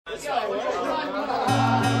Mix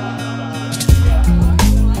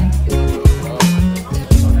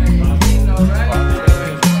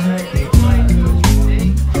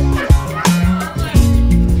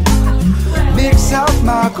out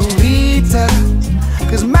margaritas,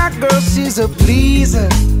 cause my girl, she's a pleaser.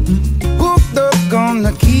 Who the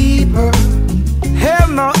gonna keep her? Hell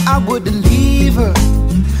no, I wouldn't leave her.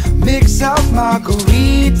 Mix out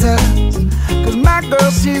margaritas, cause my girl,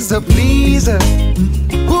 she's a pleaser.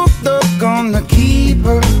 Who the gonna keep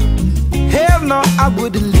her? Hell no, I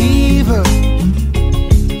wouldn't leave her.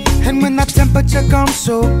 And when that temperature comes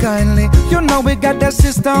so kindly, you know we got that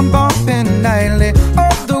system bumping nightly.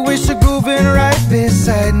 Oh, the way she grooving right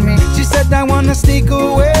beside me. She said I wanna sneak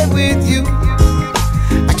away with you.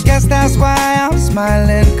 I guess that's why I'm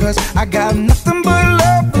smiling, cause I got nothing but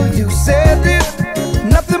love for you. Said it,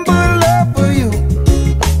 nothing but love for you.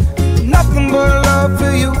 Nothing but love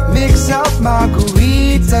for you. Mix out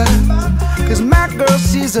margarita, cause my girl,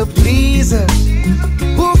 she's a pleaser.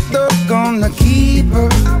 Who the gonna keep her?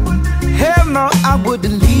 Hell no, I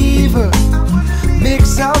wouldn't leave her.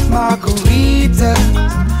 Mix out margarita,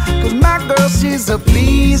 cause my girl, she's a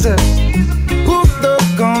pleaser. Who the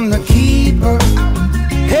gonna keep her?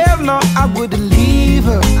 Hell no, I wouldn't leave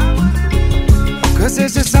her. Cause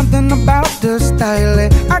there's just something about her style.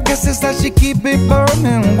 I guess it's that she keep it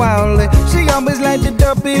burning wildly. She always like the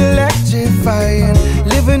dub electrifying,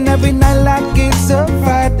 living every night like it's a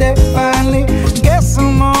Friday. Finally, guess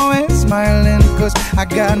I'm always smiling, cause I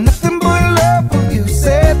got nothing but love for you.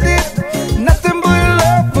 Said it, nothing but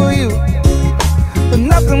love for you. But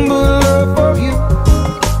nothing but love for you.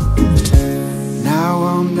 Now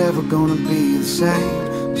I'm never gonna be the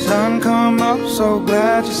same. Sun come up, so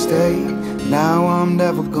glad you stayed. Now I'm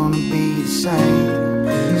never gonna be the same.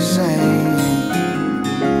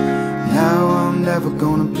 Now I'm never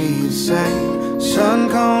gonna be the same. Sun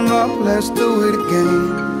come up, let's do it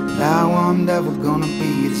again. Now I'm never gonna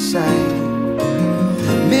be the same.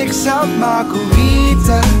 Mix out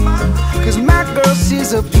margarita, cause my girl,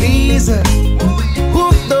 she's a pleaser.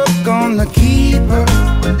 Who the gonna keep her?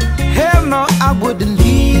 Hell no, I wouldn't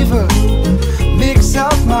leave her. Mix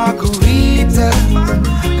out margarita,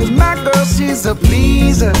 cause my girl, she's a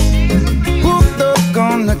pleaser. Who the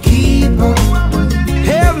gonna keep her?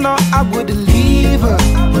 Hell no, I wouldn't leave her.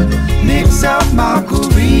 Mix out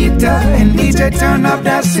margarita, and DJ turn up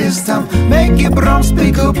that system. Make it brum,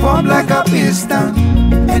 speaker pump like a piston.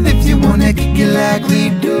 And if you wanna kick it like we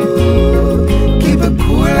do, keep it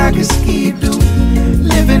cool like a ski-doo.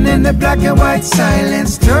 Living in the black and white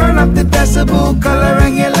silence. Turn up the decibel,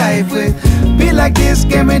 coloring your life with. Be like this,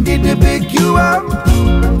 guaranteed to pick you up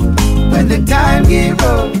when the time give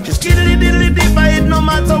up. Just diddly diddly dip, I it no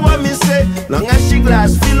matter what me say. Long as she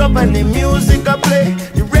glass fill up and the music I play.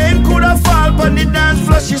 The rain coulda fall but the dance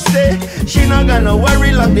floor she stay. She not gonna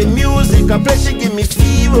worry long the music I play. She give me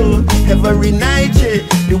fever every night, yeah.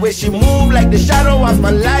 The way she move like the shadow of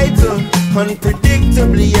my lighter.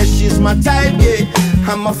 Unpredictably, yeah, she's my type, yeah.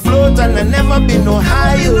 I'm afloat and I never been no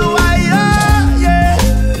higher.